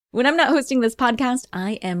When I'm not hosting this podcast,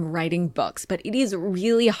 I am writing books, but it is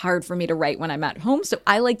really hard for me to write when I'm at home, so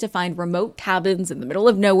I like to find remote cabins in the middle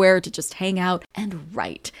of nowhere to just hang out and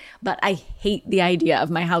write. But I hate the idea of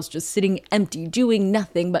my house just sitting empty, doing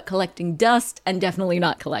nothing but collecting dust and definitely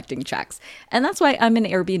not collecting checks. And that's why I'm an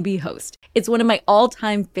Airbnb host. It's one of my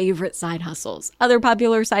all-time favorite side hustles. Other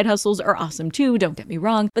popular side hustles are awesome too, don't get me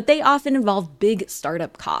wrong, but they often involve big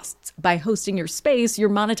startup costs. By hosting your space, you're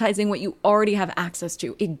monetizing what you already have access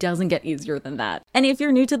to. It doesn't get easier than that. And if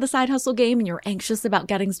you're new to the side hustle game and you're anxious about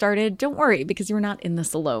getting started, don't worry, because you're not in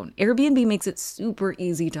this alone. Airbnb makes it super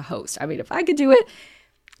easy to host. I mean, if I could do it,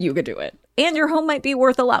 you could do it. And your home might be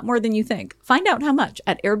worth a lot more than you think. Find out how much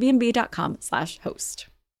at airbnb.com/host.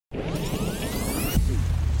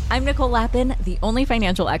 I'm Nicole Lappin, the only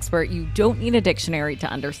financial expert you don't need a dictionary to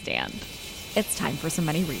understand. It's time for some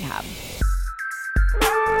money rehab.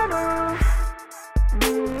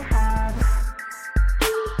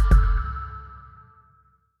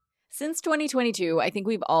 Since 2022, I think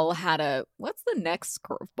we've all had a what's the next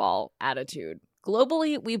curveball attitude.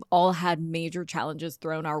 Globally, we've all had major challenges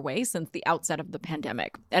thrown our way since the outset of the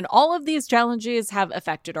pandemic. And all of these challenges have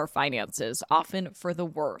affected our finances, often for the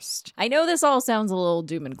worst. I know this all sounds a little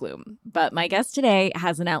doom and gloom, but my guest today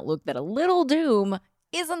has an outlook that a little doom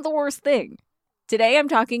isn't the worst thing. Today, I'm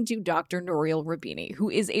talking to Dr. Nouriel Roubini, who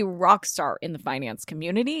is a rock star in the finance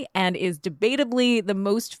community and is debatably the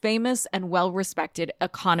most famous and well-respected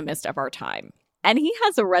economist of our time. And he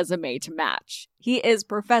has a resume to match. He is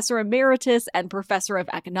Professor Emeritus and Professor of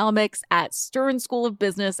Economics at Stern School of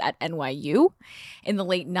Business at NYU. In the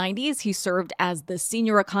late 90s, he served as the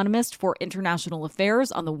Senior Economist for International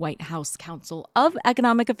Affairs on the White House Council of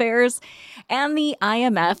Economic Affairs. And the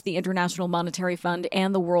IMF, the International Monetary Fund,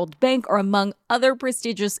 and the World Bank are among other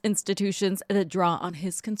prestigious institutions that draw on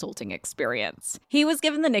his consulting experience. He was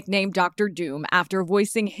given the nickname Dr. Doom after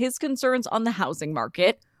voicing his concerns on the housing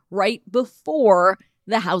market right before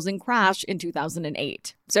the housing crash in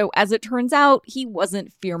 2008. So as it turns out, he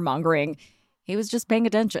wasn't fear-mongering. He was just paying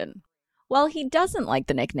attention. While he doesn't like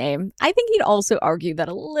the nickname, I think he'd also argue that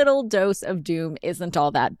a little dose of doom isn't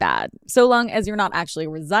all that bad, so long as you're not actually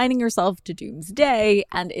resigning yourself to doomsday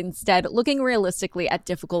and instead looking realistically at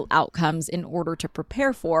difficult outcomes in order to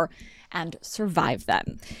prepare for and survive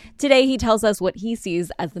them. Today, he tells us what he sees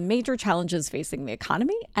as the major challenges facing the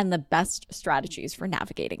economy and the best strategies for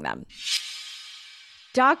navigating them.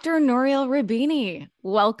 Dr. Nouriel Roubini,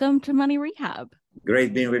 welcome to Money Rehab.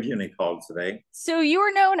 Great being with you, Nicole, today. So you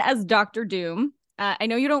are known as Dr. Doom. I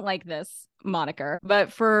know you don't like this moniker,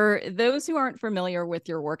 but for those who aren't familiar with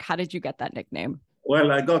your work, how did you get that nickname?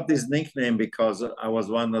 Well, I got this nickname because I was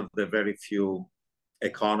one of the very few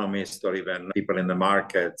economists or even people in the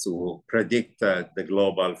markets who predict the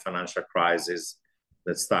global financial crisis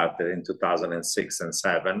that started in 2006 and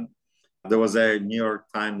 2007. There was a New York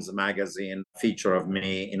Times Magazine feature of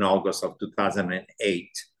me in August of 2008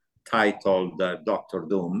 titled Dr.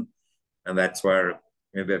 Doom, and that's where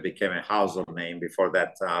maybe it became a household name. Before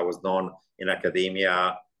that, I was known in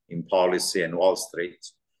academia, in policy, and Wall Street.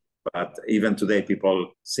 But even today,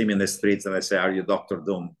 people see me in the streets and they say, "Are you Dr.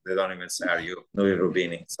 Doom?" They don't even say, "Are you Nouriel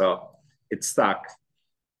Roubini?" So it stuck.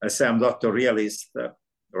 I say I'm Dr. Realist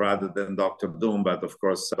rather than Dr. Doom, but of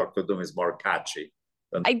course, Dr. Doom is more catchy.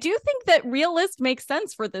 I do think that realist makes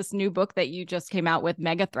sense for this new book that you just came out with,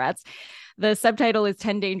 Mega Threats. The subtitle is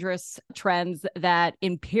 10 Dangerous Trends That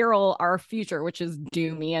Imperil Our Future, which is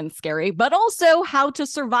doomy and scary, but also how to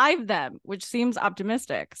survive them, which seems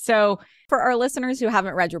optimistic. So for our listeners who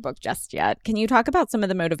haven't read your book just yet, can you talk about some of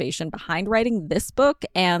the motivation behind writing this book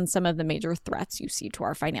and some of the major threats you see to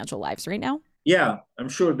our financial lives right now? Yeah, I'm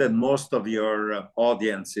sure that most of your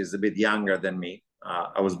audience is a bit younger than me.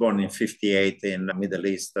 I was born in 58 in the Middle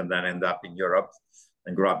East and then ended up in Europe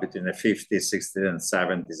and grew up between the 50s, 60s, and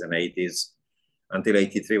 70s and 80s until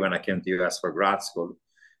 83 when I came to the US for grad school.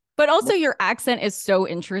 But also your accent is so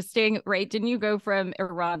interesting, right? Didn't you go from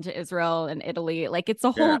Iran to Israel and Italy? Like it's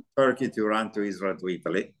a whole... Turkey to Iran to Israel to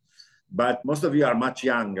Italy. But most of you are much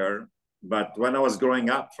younger. But when I was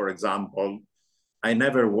growing up, for example, I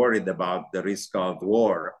never worried about the risk of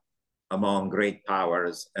war among great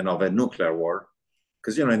powers and of a nuclear war.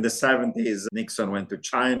 Because, you know, in the 70s, Nixon went to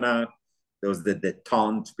China. There was the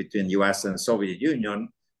détente between US and Soviet Union.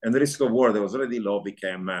 And the risk of war that was already low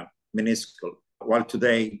became minuscule. While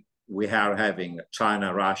today we are having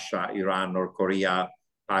China, Russia, Iran, North Korea,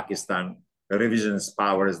 Pakistan, revisionist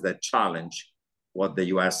powers that challenge what the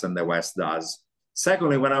US and the West does.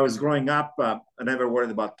 Secondly, when I was growing up, I never worried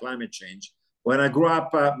about climate change. When I grew up,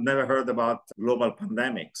 I never heard about global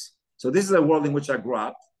pandemics. So this is a world in which I grew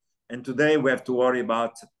up. And today we have to worry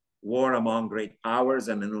about war among great powers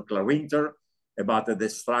and a nuclear winter, about the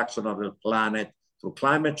destruction of the planet through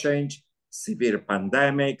climate change, severe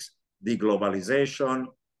pandemics, deglobalization,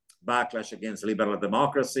 backlash against liberal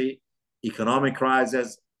democracy, economic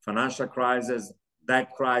crisis, financial crisis,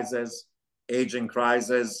 debt crisis, aging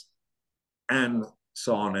crisis, and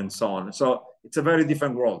so on and so on. So it's a very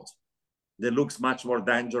different world that looks much more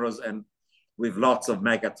dangerous and with lots of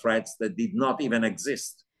mega threats that did not even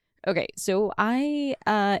exist. Okay, so I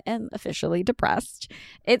am officially depressed.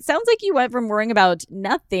 It sounds like you went from worrying about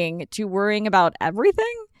nothing to worrying about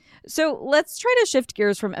everything. So let's try to shift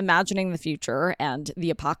gears from imagining the future and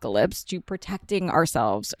the apocalypse to protecting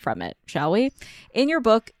ourselves from it, shall we? In your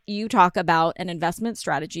book, you talk about an investment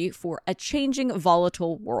strategy for a changing,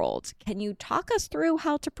 volatile world. Can you talk us through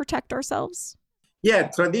how to protect ourselves?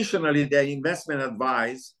 Yeah, traditionally, the investment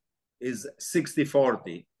advice is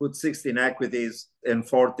 60-40, put 60 in equities and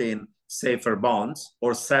 40 in safer bonds,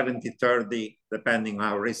 or 70-30, depending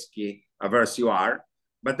how risky averse you are.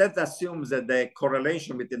 But that assumes that the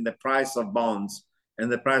correlation between the price of bonds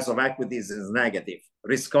and the price of equities is negative.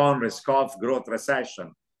 Risk on, risk off, growth,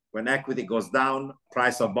 recession. When equity goes down,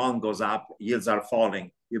 price of bond goes up, yields are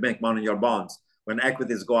falling. You make money on your bonds. When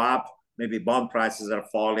equities go up, maybe bond prices are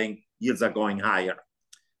falling, yields are going higher.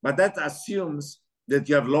 But that assumes that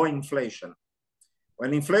you have low inflation.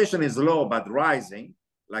 When inflation is low but rising,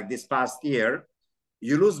 like this past year,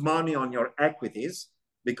 you lose money on your equities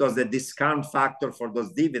because the discount factor for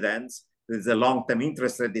those dividends, the long-term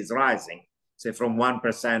interest rate, is rising, say from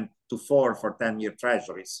 1% to 4% for 10-year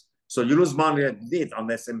treasuries. So you lose money that you did on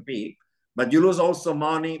the S&P, but you lose also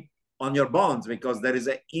money on your bonds because there is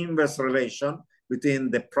an inverse relation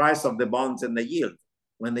between the price of the bonds and the yield.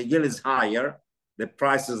 When the yield is higher, the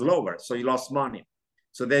price is lower, so you lost money.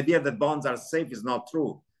 So the idea that bonds are safe is not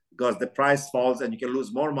true because the price falls and you can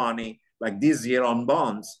lose more money, like this year, on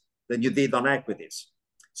bonds than you did on equities.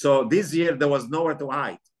 So this year, there was nowhere to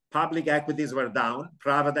hide. Public equities were down,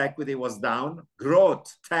 private equity was down,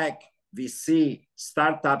 growth, tech, VC,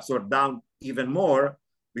 startups were down even more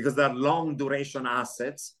because they're long duration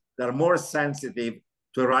assets. They're more sensitive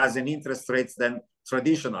to rising interest rates than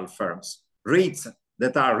traditional firms. REITs,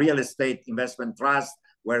 that are real estate investment trusts,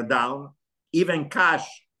 were down. Even cash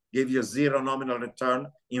gave you zero nominal return.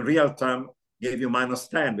 In real term, gave you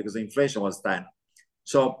 -10 because the inflation was 10.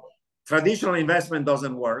 So traditional investment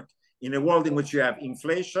doesn't work in a world in which you have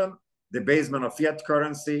inflation, debasement of fiat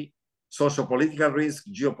currency, social political risk,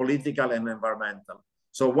 geopolitical, and environmental.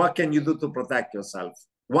 So what can you do to protect yourself?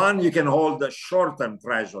 One, you can hold short-term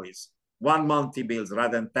treasuries, 1 month T-bills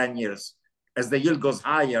rather than 10 years. As the yield goes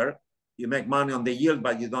higher, you make money on the yield,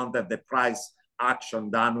 but you don't have the price action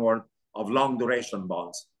downward of long duration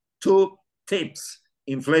bonds. 2, tips,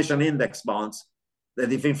 inflation index bonds,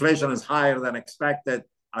 that if inflation is higher than expected,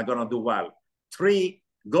 are going to do well. 3,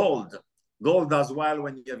 gold. Gold does well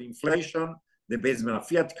when you have inflation, the debasement of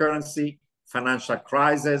fiat currency, financial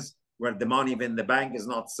crisis, where the money in the bank is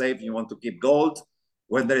not safe, you want to keep gold.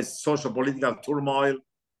 When there is social political turmoil,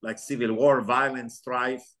 like civil war, violence,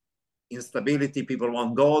 strife, instability, people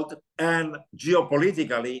want gold. And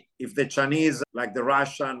geopolitically, if the Chinese, like the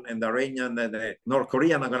Russian and the Iranian and the North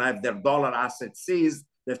Korean, are going to have their dollar assets seized,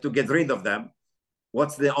 they have to get rid of them.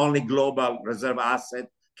 What's the only global reserve asset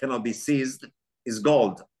cannot be seized is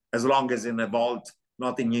gold, as long as in a vault,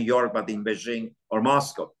 not in New York, but in Beijing or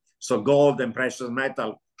Moscow. So gold and precious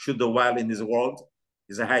metal should do well in this world.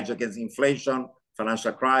 It's a hedge against inflation,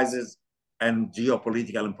 financial crisis, and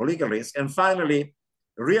geopolitical and political risk. And finally,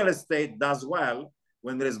 real estate does well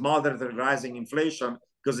when there is moderate rising inflation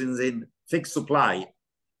because it's in fixed supply,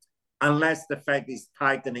 unless the Fed is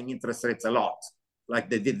tightening interest rates a lot, like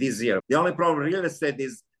they did this year. The only problem with real estate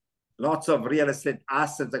is lots of real estate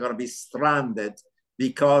assets are going to be stranded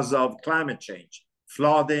because of climate change,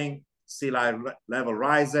 flooding, sea level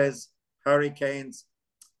rises, hurricanes,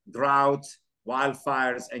 droughts,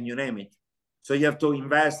 wildfires, and you name it. So you have to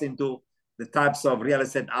invest into the types of real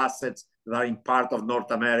estate assets that are in part of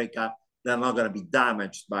North America that are not going to be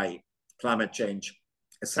damaged by climate change,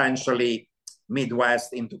 essentially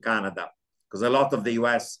Midwest into Canada, because a lot of the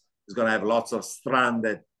US is going to have lots of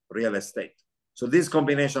stranded real estate. So this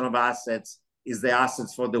combination of assets is the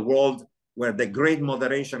assets for the world where the great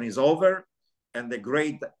moderation is over and the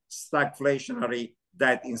great stagflationary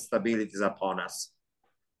debt instability is upon us.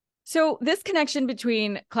 So this connection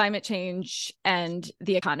between climate change and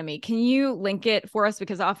the economy, can you link it for us?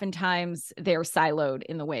 Because oftentimes they're siloed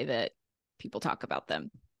in the way that people talk about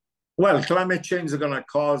them. Well, climate change is going to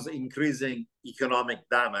cause increasing economic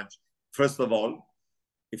damage. First of all,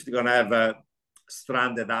 if you're going to have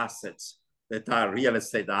stranded assets that are real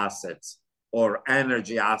estate assets, or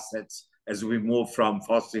energy assets as we move from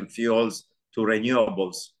fossil fuels to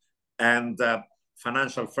renewables. And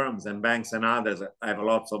financial firms and banks and others have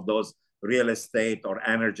lots of those real estate or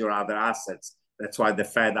energy or other assets. That's why the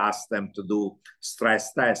Fed asked them to do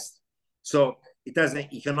stress tests. So it has an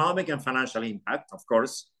economic and financial impact, of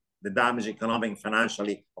course, the damage economic and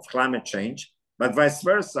financially of climate change, but vice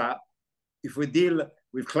versa. If we deal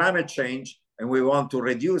with climate change and we want to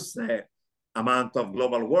reduce the amount of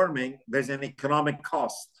global warming, there's an economic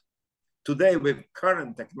cost. Today, with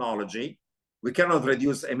current technology, we cannot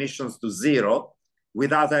reduce emissions to zero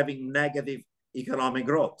without having negative economic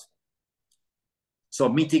growth. So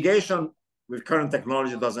mitigation with current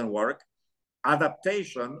technology doesn't work.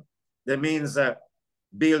 Adaptation, that means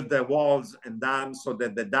build the walls and dams so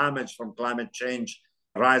that the damage from climate change,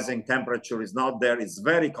 rising temperature is not there. It's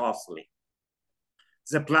very costly.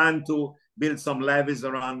 There's a plan to build some levees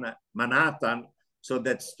around Manhattan so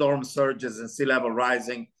that storm surges and sea level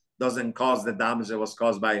rising doesn't cause the damage that was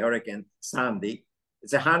caused by Hurricane Sandy.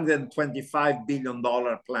 It's a $125 billion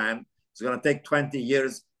plan. It's going to take 20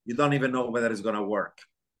 years. You don't even know whether it's going to work.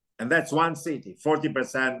 And that's one city.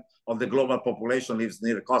 40% of the global population lives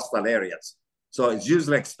near coastal areas. So it's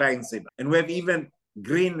hugely expensive. And we have even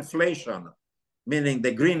greenflation, meaning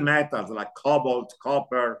the green metals like cobalt,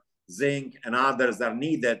 copper, zinc, and others that are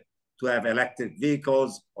needed to have electric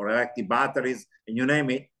vehicles or electric batteries, and you name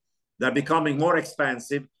it, they're becoming more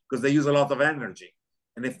expensive because they use a lot of energy.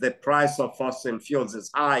 And if the price of fossil fuels is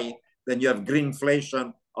high, then you have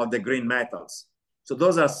greenflation of the green metals. So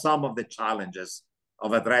those are some of the challenges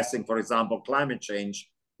of addressing, for example, climate change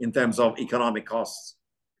in terms of economic costs.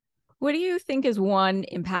 What do you think is one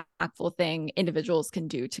impactful thing individuals can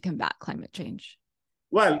do to combat climate change?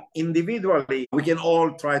 Well, individually, we can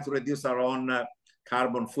all try to reduce our own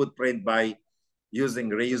carbon footprint by using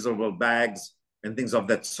reusable bags and things of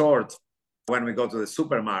that sort when we go to the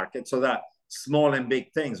supermarket. So that small and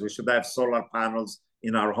big things, we should have solar panels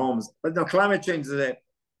in our homes. But no, climate change is a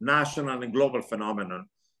national and global phenomenon.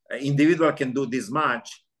 Individual can do this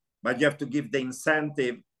much, but you have to give the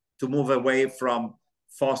incentive to move away from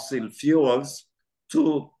fossil fuels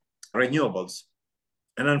to renewables.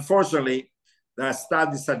 And unfortunately, the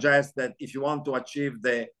studies suggest that if you want to achieve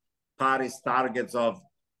the Paris targets of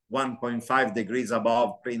 1.5 degrees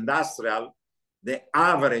above pre-industrial, the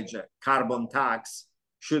average carbon tax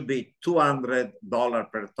should be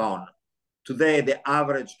 $200 per ton. Today, the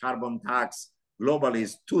average carbon tax globally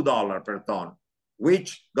is $2 per ton.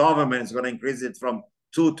 Which government is going to increase it from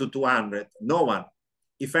 2 to 200? No one.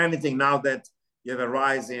 If anything, now that you have a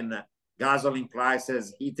rise in gasoline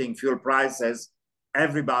prices, heating fuel prices,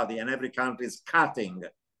 everybody and every country is cutting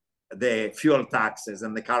the fuel taxes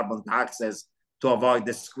and the carbon taxes to avoid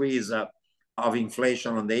the squeeze of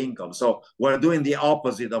inflation on the income. So we're doing the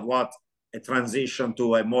opposite of what a transition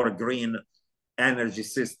to a more green energy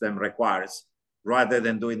system requires, rather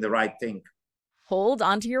than doing the right thing. Hold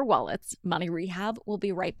onto your wallets. Money Rehab will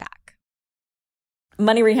be right back.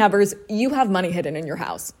 Money Rehabbers, you have money hidden in your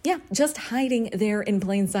house. Yeah, just hiding there in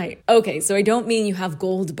plain sight. Okay, so I don't mean you have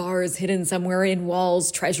gold bars hidden somewhere in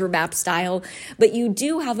walls, treasure map style, but you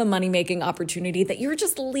do have a money-making opportunity that you're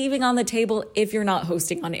just leaving on the table if you're not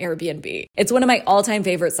hosting on Airbnb. It's one of my all-time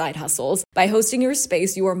favorite side hustles. By hosting your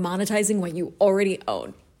space, you are monetizing what you already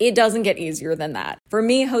own. It doesn't get easier than that. For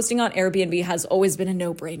me, hosting on Airbnb has always been a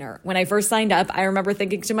no-brainer. When I first signed up, I remember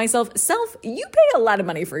thinking to myself, Self, you pay a lot of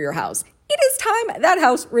money for your house. It is time that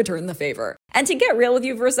house returned the favor. And to get real with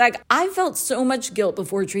you for a sec, I felt so much guilt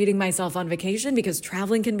before treating myself on vacation because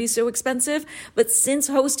traveling can be so expensive. But since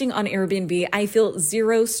hosting on Airbnb, I feel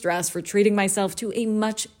zero stress for treating myself to a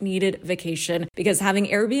much needed vacation because having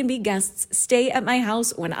Airbnb guests stay at my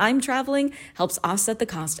house when I'm traveling helps offset the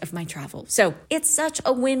cost of my travel. So it's such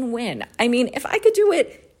a win-win. I mean, if I could do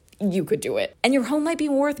it, you could do it. And your home might be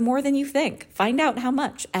worth more than you think. Find out how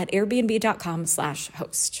much at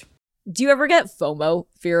airbnb.com/host. Do you ever get FOMO,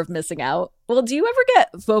 fear of missing out? Well, do you ever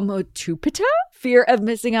get FOMO-tupita, fear of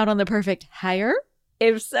missing out on the perfect hire?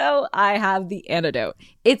 If so, I have the antidote.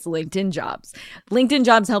 It's LinkedIn Jobs. LinkedIn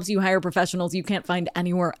Jobs helps you hire professionals you can't find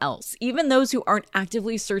anywhere else, even those who aren't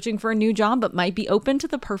actively searching for a new job but might be open to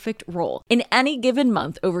the perfect role. In any given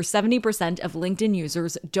month, over 70% of LinkedIn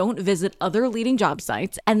users don't visit other leading job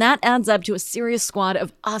sites, and that adds up to a serious squad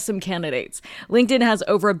of awesome candidates. LinkedIn has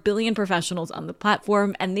over 1 billion professionals on the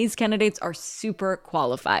platform, and these candidates are super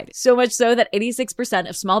qualified. So much so that 86%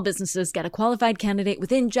 of small businesses get a qualified candidate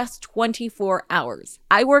within just 24 hours. jobs.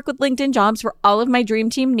 I work with LinkedIn Jobs for all of my dream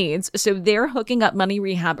team needs, so they're hooking up money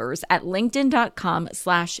rehabbers at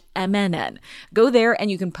linkedin.com/MNN. Go there and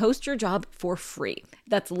you can post your job for free.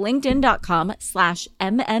 That's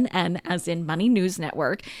linkedin.com/MNN, as in Money News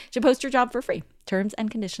Network, to post your job for free. Terms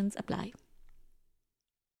and conditions apply.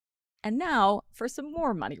 And now for some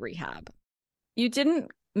more money rehab. You didn't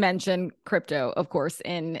mention crypto, of course,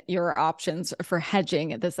 in your options for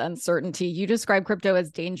hedging this uncertainty. You describe crypto as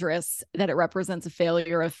dangerous, that it represents a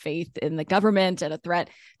failure of faith in the government and a threat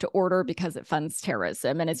to order because it funds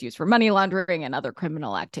terrorism and is used for money laundering and other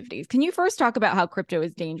criminal activities. Can you first talk about how crypto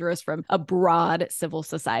is dangerous from a broad civil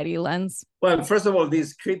society lens? Well, first of all,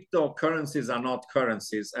 these cryptocurrencies are not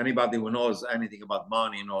currencies. Anybody who knows anything about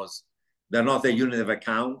money knows they're not a unit of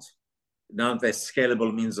account, not a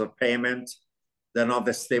scalable means of payment. They're not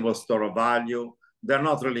a stable store of value. They're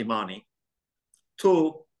not really money.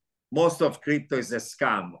 Two, most of crypto is a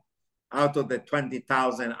scam. Out of the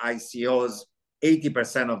 20,000 ICOs,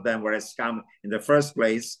 80% of them were a scam in the first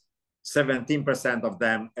place. 17% of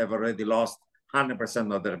them have already lost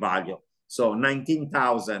 100% of their value. So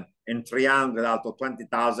 19,300 out of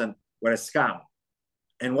 20,000 were a scam.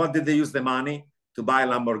 And what did they use the money? To buy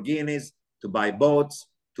Lamborghinis, to buy boats,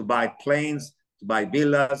 to buy planes, to buy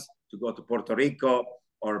villas, to go to Puerto Rico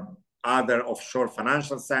or other offshore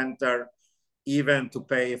financial center, even to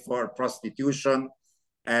pay for prostitution,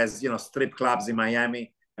 as strip clubs in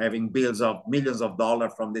Miami having bills of millions of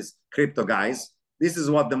dollars from these crypto guys. This is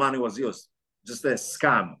what the money was used, just a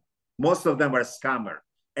scam. Most of them were scammer.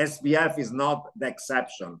 SBF is not the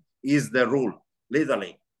exception, is the rule.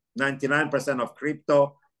 Literally, 99% of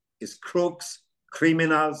crypto is crooks,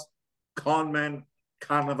 criminals, conmen,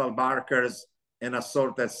 carnival barkers, and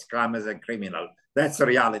assorted scammers and criminal. That's the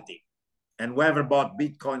reality. And whoever bought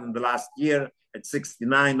Bitcoin in the last year at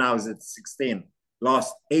 69, now is at 16,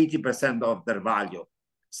 lost 80% of their value.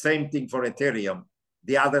 Same thing for Ethereum.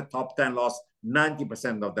 The other top 10 lost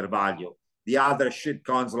 90% of their value. The other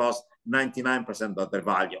shitcoins lost 99% of their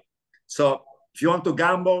value. So if you want to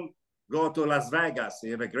gamble, go to Las Vegas.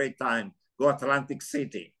 You have a great time. Go Atlantic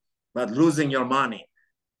City. But losing your money.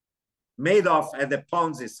 Madoff had a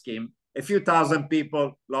Ponzi scheme. A few thousand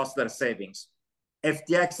people lost their savings.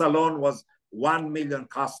 FTX alone was 1 million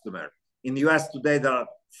customer. In the US today, there are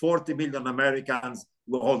 40 million Americans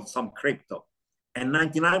who hold some crypto. And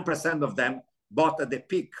 99% of them bought at the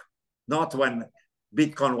peak, not when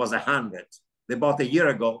Bitcoin was 100. They bought a year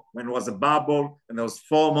ago when it was a bubble and there was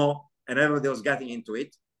FOMO and everybody was getting into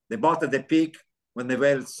it. They bought at the peak when they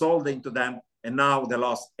were sold into them, and now they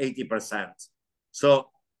lost 80%.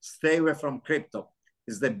 So stay away from crypto.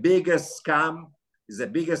 It's the biggest scam, it's the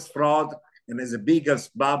biggest fraud, and it's the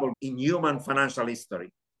biggest bubble in human financial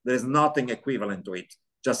history. There's nothing equivalent to it.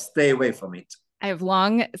 Just stay away from it. I have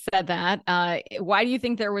long said that. Why do you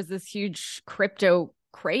think there was this huge crypto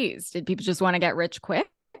craze? Did people just want to get rich quick?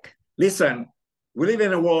 Listen, we live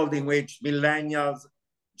in a world in which millennials,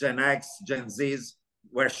 Gen X, Gen Zs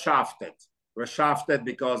were shafted. Were shafted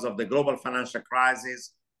because of the global financial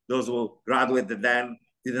crisis. Those who graduated then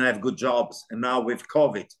didn't have good jobs, and now with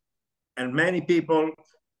COVID. And many people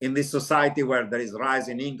in this society where there is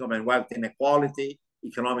rising income and wealth inequality,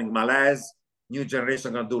 economic malaise, new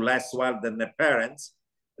generation going to do less well than their parents.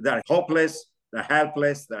 They're hopeless, they're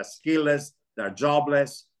helpless, they're skillless, they're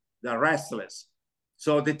jobless, they're restless.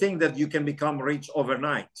 So they think that you can become rich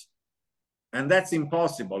overnight. And that's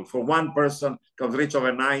impossible. For one person to become rich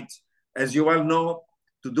overnight, as you well know,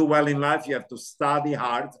 to do well in life, you have to study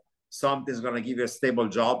hard. Something's going to give you a stable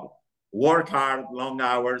job, work hard, long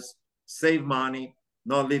hours, save money,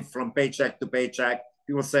 not live from paycheck to paycheck.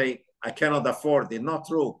 People say, I cannot afford it. Not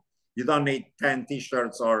true. You don't need 10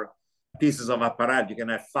 t-shirts or pieces of apparel. You can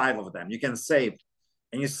have 5 of them. You can save.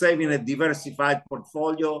 And you save in a diversified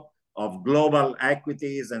portfolio of global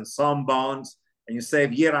equities and some bonds. And you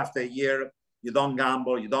save year after year. You don't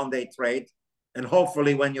gamble. You don't day trade. And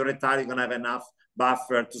hopefully when you retire, you're going to have enough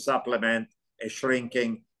buffer to supplement a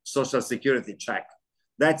shrinking Social Security check.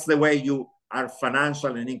 That's the way you are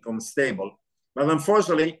financial and income stable. But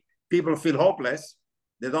unfortunately, people feel hopeless.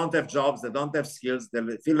 They don't have jobs. They don't have skills. They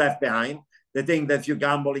feel left behind. They think that if you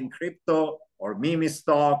gamble in crypto or meme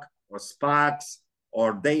stock or SPACs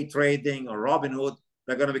or day trading or Robinhood,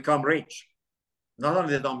 they're going to become rich. Not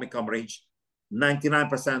only they don't become rich,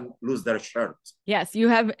 99% lose their shirt. Yes, you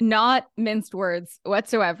have not minced words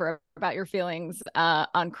whatsoever about your feelings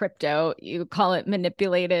on crypto. You call it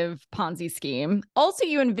manipulative Ponzi scheme. Also,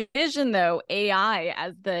 you envision, though, AI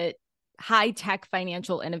as the high-tech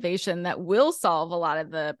financial innovation that will solve a lot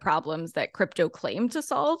of the problems that crypto claimed to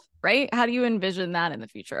solve, right? How do you envision that in the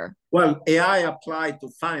future? Well, AI applied to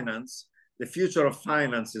finance, the future of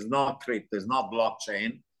finance is not crypto, is not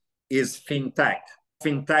blockchain, is fintech.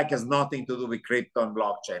 Fintech has nothing to do with crypto and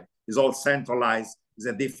blockchain. It's all centralized. It's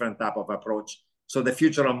a different type of approach. So the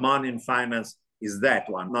future of money in finance is that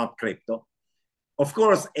one, not crypto. Of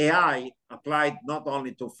course, AI applied not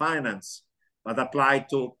only to finance, but applied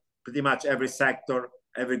to pretty much every sector,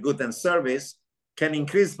 every good and service, can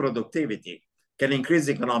increase productivity, can increase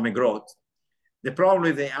economic growth. The problem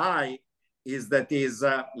with AI is that it is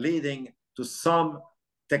leading to some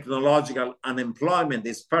technological unemployment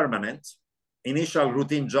is permanent. Initial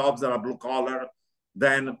routine jobs that are blue collar,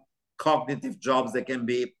 then cognitive jobs that can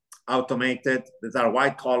be automated, that are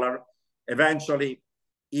white collar, eventually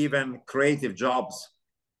even creative jobs,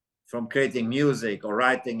 from creating music or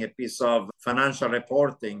writing a piece of financial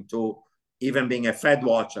reporting to even being a Fed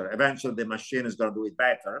watcher. Eventually the machine is going to do it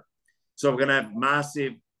better. So we're going to have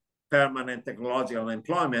massive permanent technological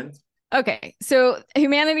unemployment. Okay, so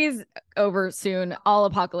humanity's over soon. All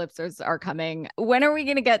apocalypses are coming. When are we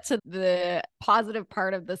going to get to the positive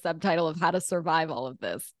part of the subtitle of how to survive all of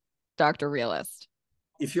this, Dr. Realist?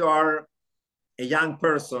 If you are a young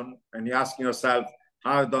person and you're asking yourself,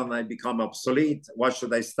 how don't I become obsolete? What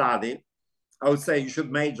should I study? I would say you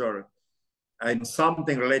should major in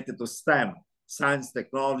something related to STEM, science,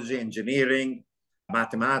 technology, engineering,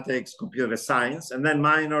 mathematics, computer science, and then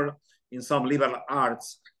minor in some liberal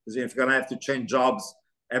arts. Because if you're going to have to change jobs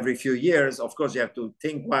every few years, of course, you have to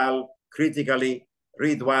think well, critically,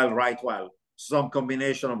 read well, write well. Some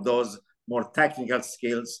combination of those more technical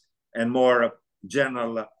skills and more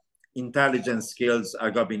general intelligence skills are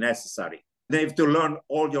going to be necessary. You have to learn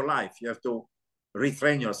all your life. You have to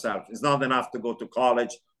retrain yourself. It's not enough to go to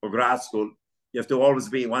college or grad school. You have to always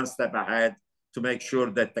be one step ahead to make sure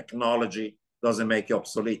that technology doesn't make you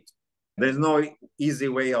obsolete. There's no easy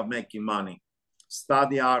way of making money.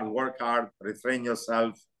 Study hard, work hard, retrain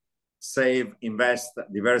yourself, save, invest,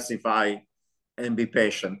 diversify, and be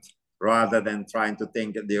patient, rather than trying to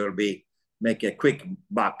think that you will make a quick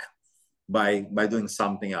buck by doing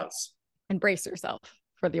something else. Embrace yourself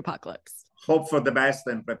for the apocalypse. Hope for the best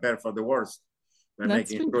and prepare for the worst. And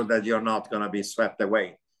making sure that you're not going to be swept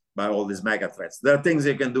away by all these mega threats. There are things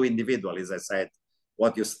you can do individually, as I said.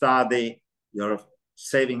 What you study, your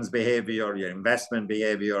savings behavior, your investment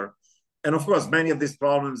behavior. And of course, many of these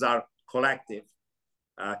problems are collective,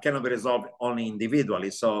 cannot be resolved only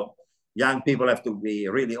individually. So young people have to be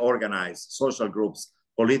really organized, social groups,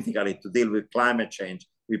 politically, to deal with climate change,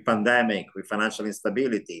 with pandemic, with financial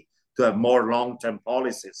instability, to have more long-term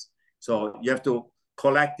policies. So you have to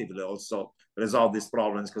collectively also resolve these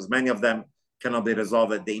problems, because many of them cannot be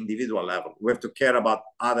resolved at the individual level. We have to care about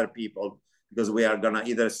other people, because we are going to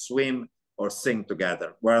either swim or sink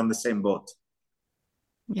together. We're on the same boat.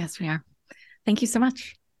 Yes, we are. Thank you so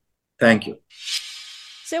much. Thank you.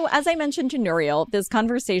 So as I mentioned to Nouriel, this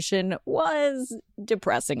conversation was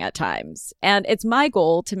depressing at times, and it's my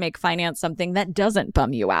goal to make finance something that doesn't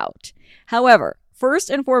bum you out. However,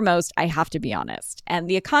 first and foremost, I have to be honest, and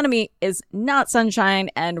the economy is not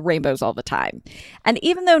sunshine and rainbows all the time. And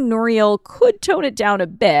even though Nouriel could tone it down a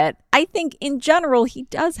bit, I think in general he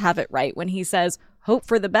does have it right when he says, hope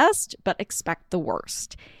for the best, but expect the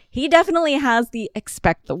worst. He definitely has the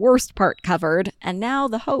expect the worst part covered, and now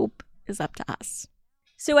the hope is up to us.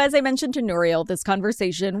 So as I mentioned to Nouriel, this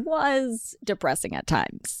conversation was depressing at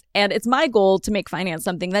times, and it's my goal to make finance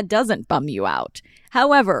something that doesn't bum you out.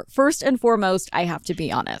 However, first and foremost, I have to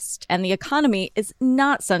be honest, and the economy is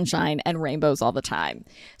not sunshine and rainbows all the time.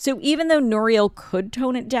 So even though Nouriel could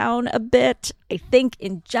tone it down a bit, I think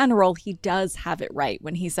in general he does have it right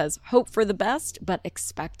when he says hope for the best, but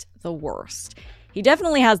expect the worst. He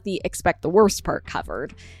definitely has the expect the worst part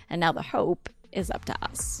covered, and now the hope is up to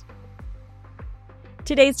us.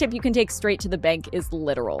 Today's tip you can take straight to the bank is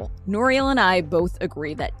literal. Nouriel and I both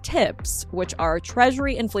agree that TIPS, which are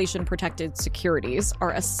Treasury inflation-protected securities,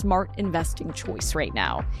 are a smart investing choice right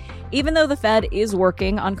now. Even though the Fed is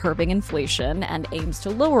working on curbing inflation and aims to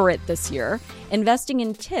lower it this year, investing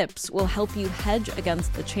in TIPS will help you hedge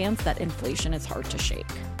against the chance that inflation is hard to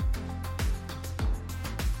shake.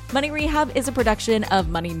 Money Rehab is a production of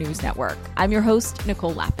Money News Network. I'm your host,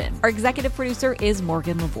 Nicole Lappin. Our executive producer is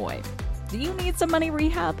Morgan Lavoie. Do you need some money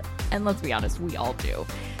rehab? And let's be honest, we all do.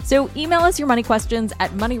 So email us your money questions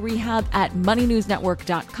at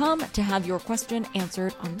moneyrehab@moneynewsnetwork.com to have your question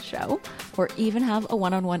answered on the show, or even have a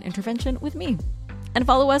one-on-one intervention with me. And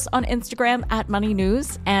follow us on Instagram at Money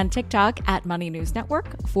News and TikTok at Money News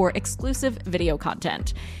Network for exclusive video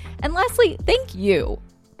content. And lastly, thank you.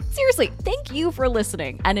 Seriously, thank you for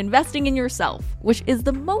listening and investing in yourself, which is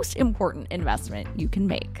the most important investment you can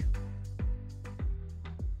make.